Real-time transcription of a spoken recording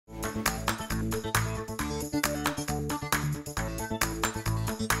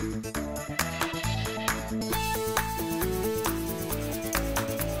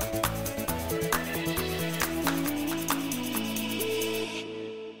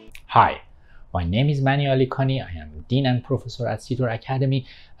Hi, my name is Dr Alikhani. I am Dean and Professor at CTOR Academy,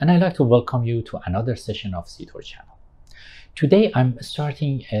 and I'd like to welcome you to another session of CTOR channel. Today, I'm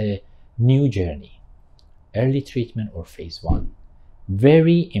starting a new journey, early treatment or phase 1.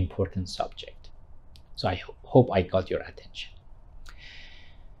 Very important subject. So I hope I got your attention.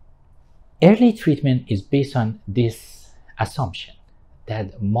 Early treatment is based on this assumption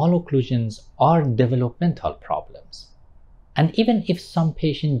that malocclusions are developmental problems. And even if some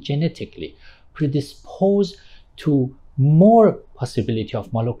patients genetically predispose to more possibility of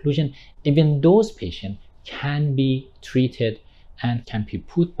malocclusion, even those patients can be treated and can be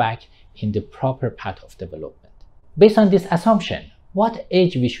put back in the proper path of development. Based on this assumption, what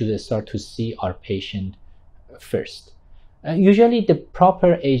age we should start to see our patient first? Usually the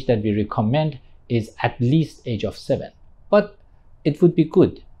proper age that we recommend is at least age of 7, but it would be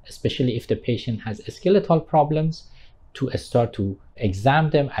good, especially if the patient has skeletal problems, to start to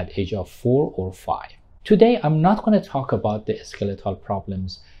examine them at age of 4 or 5. Today, I'm not going to talk about the skeletal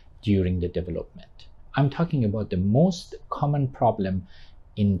problems during the development. I'm talking about the most common problem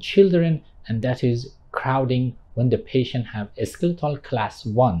in children, and that is crowding when the patient have a skeletal class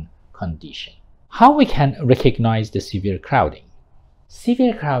 1 condition. How we can recognize the severe crowding?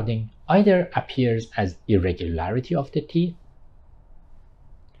 Severe crowding either appears as irregularity of the teeth.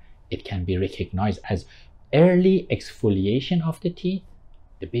 It can be recognized as early exfoliation of the teeth.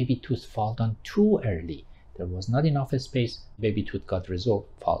 The baby tooth fall down too early. There was not enough space, baby tooth got resolved,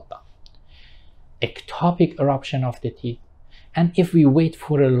 fall down. Ectopic eruption of the teeth. And if we wait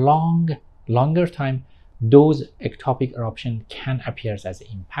for a longer time, those ectopic eruption can appear as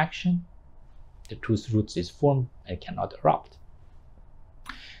impaction. The tooth roots is formed and cannot erupt.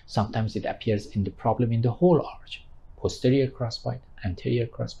 Sometimes it appears in the problem in the whole arch. Posterior crossbite, anterior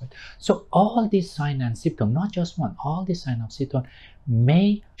crossbite. So all these signs and symptoms, not just one, all these signs of symptoms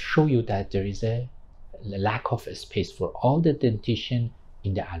may show you that there is a lack of space for all the dentition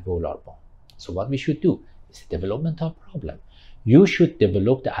in the alveolar bone. So what we should do is a developmental problem. You should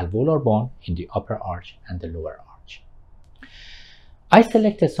develop the alveolar bone in the upper arch and the lower arch. I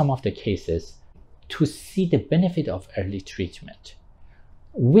selected some of the cases to see the benefit of early treatment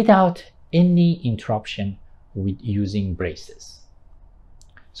without any interruption with using braces.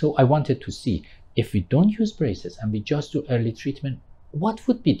 So I wanted to see, if we don't use braces and we just do early treatment, what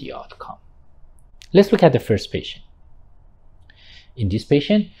would be the outcome? Let's look at the first patient. In this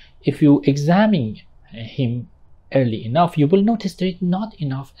patient, if you examine him early enough, you will notice there is not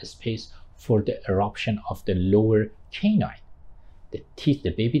enough space for the eruption of the lower canine. The teeth,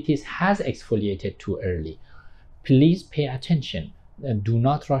 the baby teeth, has exfoliated too early. Please pay attention. Do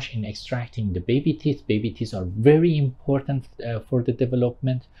not rush in extracting the baby teeth. Baby teeth are very important for the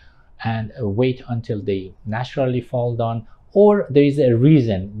development, and wait until they naturally fall down, or there is a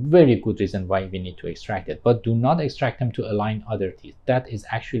reason, very good reason why we need to extract it, but do not extract them to align other teeth. That is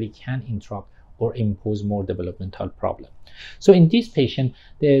actually can interrupt or impose more developmental problem. So in this patient,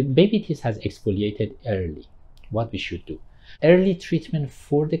 the baby teeth has exfoliated early. What we should do? Early treatment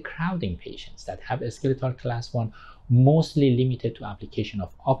for the crowding patients that have a skeletal class 1, mostly limited to application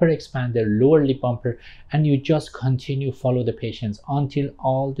of upper expander, lower lip bumper, and you just continue follow the patients until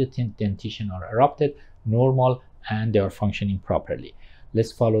all the dentition are erupted, normal, and they are functioning properly.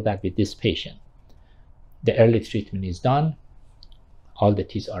 Let's follow that with this patient. The early treatment is done. All the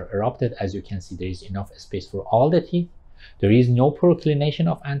teeth are erupted. As you can see, there is enough space for all the teeth. There is no proclination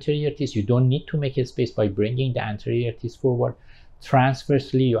of anterior teeth. You don't need to make a space by bringing the anterior teeth forward.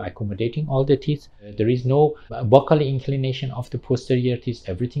 Transversely, you're accommodating all the teeth. There is no buccal inclination of the posterior teeth.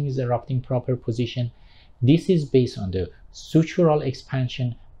 Everything is erupting proper position. This is based on the sutural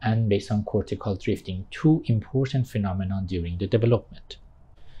expansion and based on cortical drifting, two important phenomena during the development.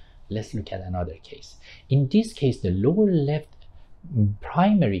 Let's look at another case. In this case, the lower left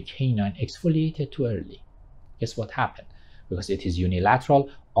primary canine exfoliated too early. Guess what happened? Because it is unilateral,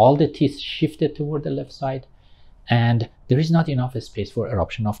 all the teeth shifted toward the left side, and there is not enough space for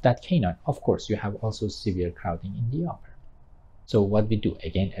eruption of that canine. Of course, you have also severe crowding in the upper. So what we do,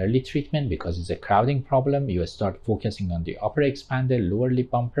 again, early treatment, because it's a crowding problem, you start focusing on the upper expander, lower lip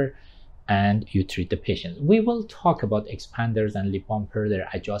bumper, and you treat the patient. We will talk about expanders and lip bumper, their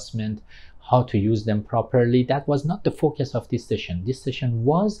adjustment, how to use them properly. That was not the focus of this session. This session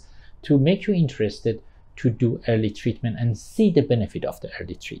was to make you interested to do early treatment and see the benefit of the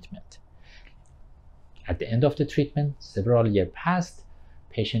early treatment. At the end of the treatment, several years passed,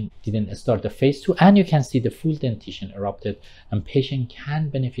 patient didn't start the phase 2, and you can see the full dentition erupted, and patient can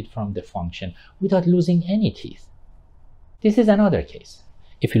benefit from the function without losing any teeth. This is another case.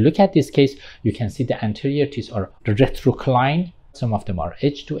 If you look at this case, you can see the anterior teeth are retroclined Some of them are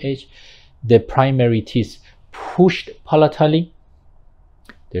edge to edge. The primary teeth pushed palatally.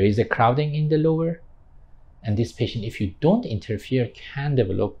 There is a crowding in the lower. And this patient, if you don't interfere, can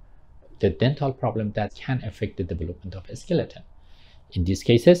develop the dental problem that can affect the development of a skeleton. In these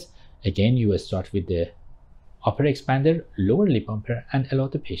cases, again, you will start with the upper expander, lower lip bumper, and allow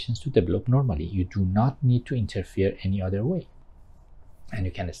the patients to develop normally. You do not need to interfere any other way. And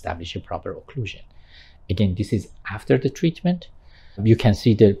you can establish a proper occlusion. Again, this is after the treatment. You can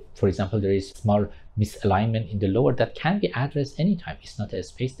see that, for example, there is small misalignment in the lower that can be addressed anytime. It's not a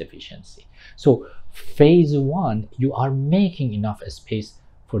space deficiency. So phase one, you are making enough space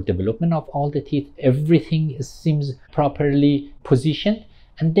for development of all the teeth. Everything seems properly positioned.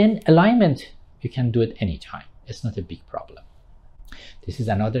 And then alignment, you can do it anytime. It's not a big problem. This is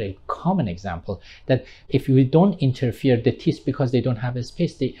another common example that if we don't interfere, the teeth, because they don't have a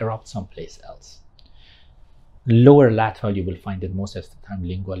space, they erupt someplace else. Lower lateral, you will find it most of the time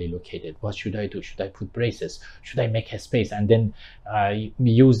lingually located. What should I do? Should I put braces? Should I make a space and then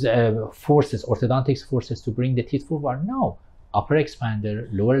use forces, orthodontics forces to bring the teeth forward? No. Upper expander,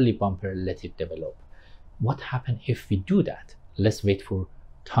 lower lip bumper, let it develop. What happens if we do that? Let's wait for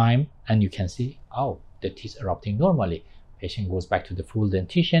time and you can see, oh, the teeth erupting normally. Patient goes back to the full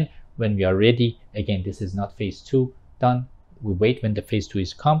dentition. When we are ready, again, this is not phase two done. We wait when the phase two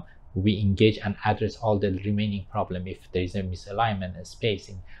is come. We engage and address all the remaining problem. If there is a misalignment, a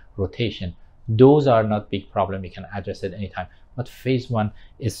spacing, rotation, those are not big problem. You can address it anytime. But phase one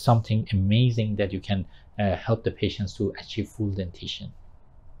is something amazing that you can help the patients to achieve full dentition.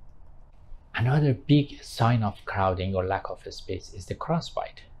 Another big sign of crowding or lack of space is the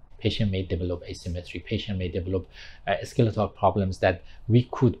crossbite. Patient may develop asymmetry. Patient may develop skeletal problems that we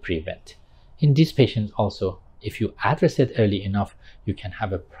could prevent. In these patients also, if you address it early enough, you can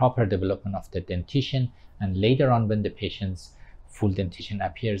have a proper development of the dentition, and later on when the patient's full dentition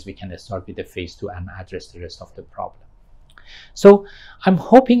appears, we can start with the phase two and address the rest of the problem. So I'm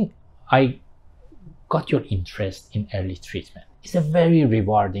hoping I got your interest in early treatment. It's a very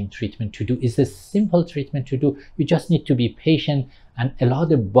rewarding treatment to do. It's a simple treatment to do. You just need to be patient and allow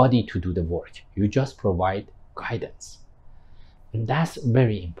the body to do the work. You just provide guidance. And that's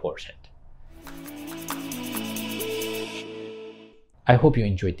very important. I hope you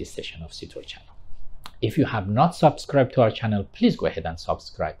enjoyed this session of CTOR channel. If you have not subscribed to our channel, please go ahead and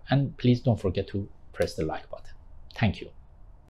subscribe. And please don't forget to press the like button. Thank you.